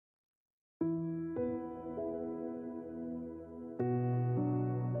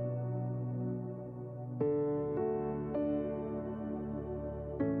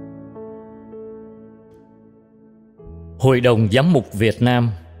Hội đồng Giám mục Việt Nam.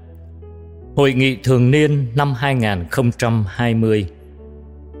 Hội nghị thường niên năm 2020.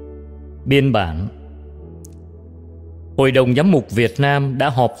 Biên bản. Hội đồng Giám mục Việt Nam đã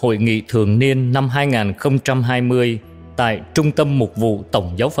họp hội nghị thường niên năm 2020 tại Trung tâm Mục vụ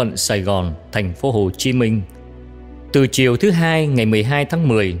Tổng giáo phận Sài Gòn, thành phố Hồ Chí Minh, từ chiều thứ Hai ngày 12 tháng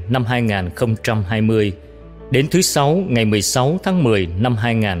 10 năm 2020 đến thứ Sáu ngày 16 tháng 10 năm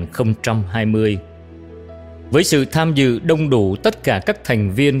 2020, với sự tham dự đông đủ tất cả các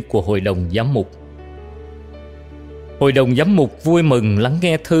thành viên của Hội đồng Giám mục. Hội đồng Giám mục vui mừng lắng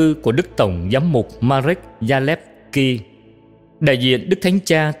nghe thư của Đức Tổng Giám mục Marek Zalewski, đại diện Đức Thánh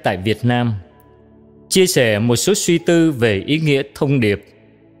Cha tại Việt Nam, chia sẻ một số suy tư về ý nghĩa thông điệp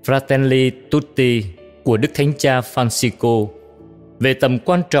Fratelli Tutti của Đức Thánh Cha Francisco về tầm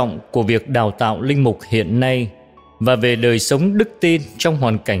quan trọng của việc đào tạo linh mục hiện nay và về đời sống đức tin trong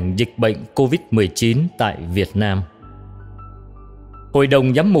hoàn cảnh dịch bệnh COVID-19 tại Việt Nam. Hội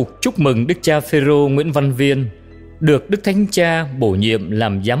đồng Giám mục chúc mừng Đức cha Phêrô Nguyễn Văn Viên được Đức Thánh Cha bổ nhiệm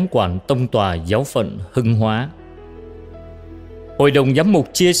làm giám quản tông tòa giáo phận Hưng Hóa. Hội đồng Giám mục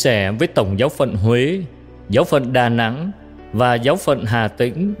chia sẻ với Tổng giáo phận Huế, giáo phận Đà Nẵng và giáo phận Hà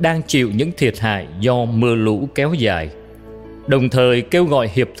Tĩnh đang chịu những thiệt hại do mưa lũ kéo dài, đồng thời kêu gọi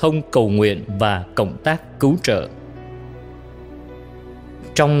hiệp thông cầu nguyện và cộng tác cứu trợ.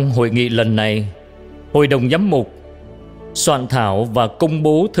 Trong hội nghị lần này, Hội đồng Giám mục soạn thảo và công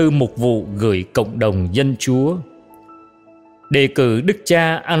bố thư mục vụ gửi cộng đồng Dân Chúa, đề cử Đức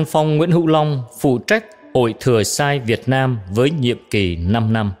cha Anphong Nguyễn Hữu Long phụ trách Hội Thừa Sai Việt Nam với nhiệm kỳ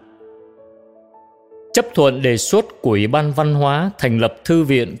 5 năm. Chấp thuận đề xuất của Ủy ban Văn hóa thành lập Thư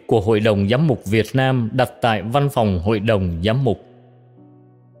viện của Hội đồng Giám mục Việt Nam đặt tại Văn phòng Hội đồng Giám mục.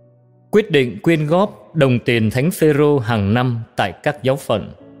 Quyết định quyên góp đồng tiền Thánh Phêrô hàng năm tại các giáo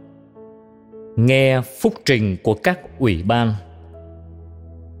phận. Nghe phúc trình của các ủy ban.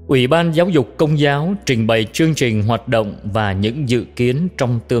 Ủy ban Giáo dục Công giáo trình bày chương trình hoạt động và những dự kiến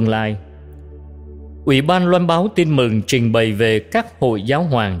trong tương lai. Ủy ban loan báo tin mừng trình bày về các hội giáo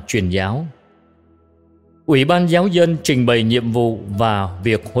hoàng truyền giáo. Ủy ban giáo dân trình bày nhiệm vụ và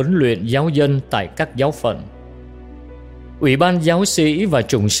việc huấn luyện giáo dân tại các giáo phận. Ủy ban giáo sĩ và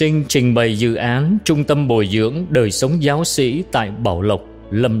chủng sinh trình bày dự án trung tâm bồi dưỡng đời sống giáo sĩ tại Bảo Lộc,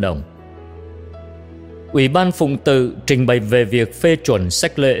 Lâm Đồng. Ủy ban phụng tự trình bày về việc phê chuẩn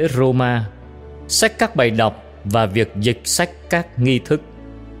sách lễ Roma, sách các bài đọc và việc dịch sách các nghi thức.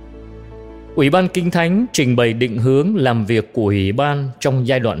 Ủy ban Kinh Thánh trình bày định hướng làm việc của Ủy ban trong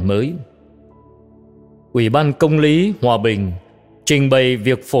giai đoạn mới. Ủy ban Công lý Hòa bình trình bày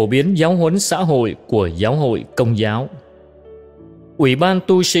việc phổ biến giáo huấn xã hội của Giáo hội Công giáo. Ủy ban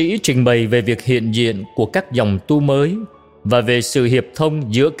tu sĩ trình bày về việc hiện diện của các dòng tu mới và về sự hiệp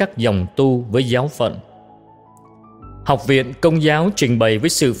thông giữa các dòng tu với giáo phận. Học viện Công giáo trình bày với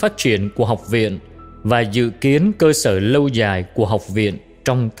sự phát triển của học viện và dự kiến cơ sở lâu dài của học viện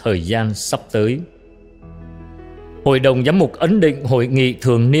trong thời gian sắp tới. Hội đồng Giám mục ấn định hội nghị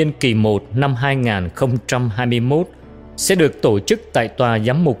thường niên kỳ 1 năm 2021 sẽ được tổ chức tại Tòa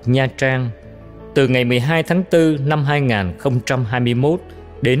Giám mục Nha Trang từ ngày 12 tháng 4 năm 2021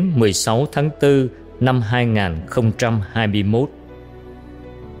 đến 16 tháng 4 năm 2021.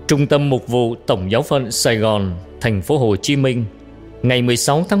 Trung tâm Mục vụ Tổng giáo phận Sài Gòn, thành phố Hồ Chí Minh, ngày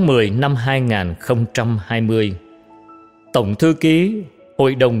 16 tháng 10 năm 2020. Tổng thư ký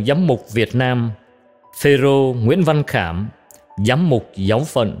Hội đồng Giám mục Việt Nam, Phêrô Nguyễn Văn Khảm, Giám mục giáo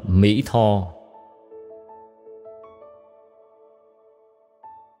phận Mỹ Tho.